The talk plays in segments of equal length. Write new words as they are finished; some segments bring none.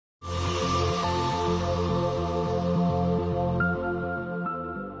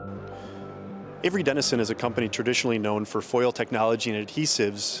Avery Dennison is a company traditionally known for foil technology and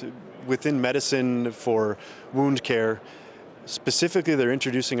adhesives within medicine for wound care. Specifically, they're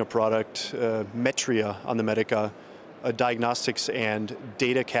introducing a product, Metria on the MEDICA, a diagnostics and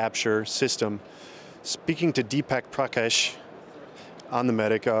data capture system. Speaking to Deepak Prakash on the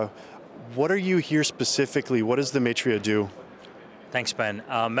MEDICA, what are you here specifically? What does the Metria do? Thanks, Ben.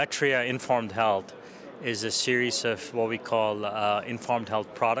 Metria Informed Health is a series of what we call informed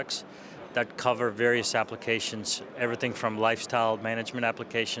health products that cover various applications, everything from lifestyle management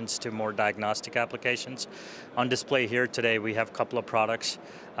applications to more diagnostic applications. On display here today, we have a couple of products.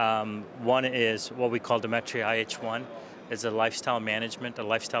 One is what we call the Metria IH1. It's a lifestyle management, a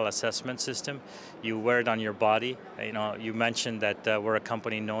lifestyle assessment system. You wear it on your body. You mentioned that we're a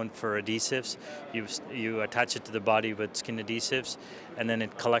company known for adhesives. You attach it to the body with skin adhesives, and then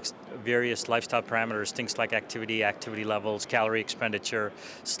it collects various lifestyle parameters, things like activity levels, calorie expenditure,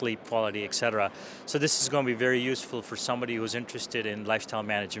 sleep quality, etc. So this is going to be very useful for somebody who's interested in lifestyle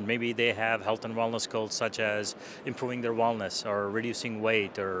management. Maybe they have health and wellness goals such as improving their wellness or reducing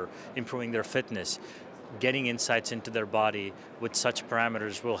weight or improving their fitness. Getting insights into their body with such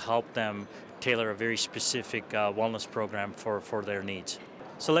parameters will help them tailor a very specific wellness program for their needs.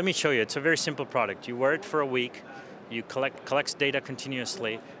 So let me show you. It's a very simple product. You wear it for a week. You collects data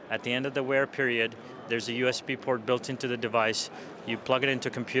continuously. At the end of the wear period, there's a USB port built into the device. You plug it into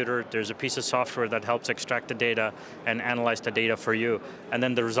a computer. There's a piece of software that helps extract the data and analyze the data for you. And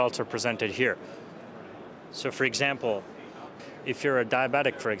then the results are presented here. So for example, if you're a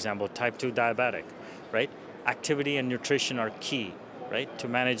diabetic, for example, type 2 diabetic, right? Activity and nutrition are key, right, to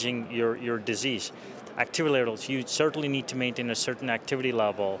managing your disease. Activity levels, you certainly need to maintain a certain activity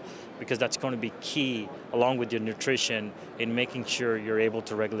level because that's going to be key along with your nutrition in making sure you're able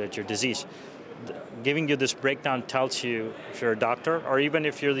to regulate your disease. Giving you this breakdown tells you, if you're a doctor or even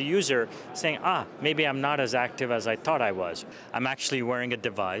if you're the user, saying, maybe I'm not as active as I thought I was. I'm actually wearing a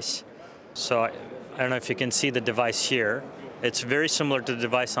device. So I don't know if you can see the device here. It's very similar to the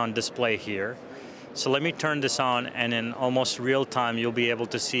device on display here. So let me turn this on, and in almost real time, you'll be able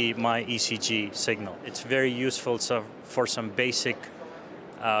to see my ECG signal. It's very useful for some basic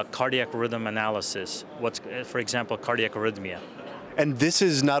cardiac rhythm analysis. For example, cardiac arrhythmia. And this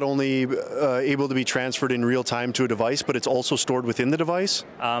is not only able to be transferred in real time to a device, but it's also stored within the device?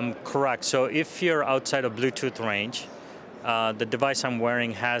 Correct. So if you're outside of Bluetooth range, the device I'm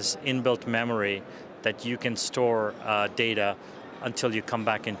wearing has inbuilt memory that you can store data until you come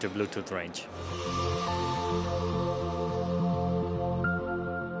back into Bluetooth range.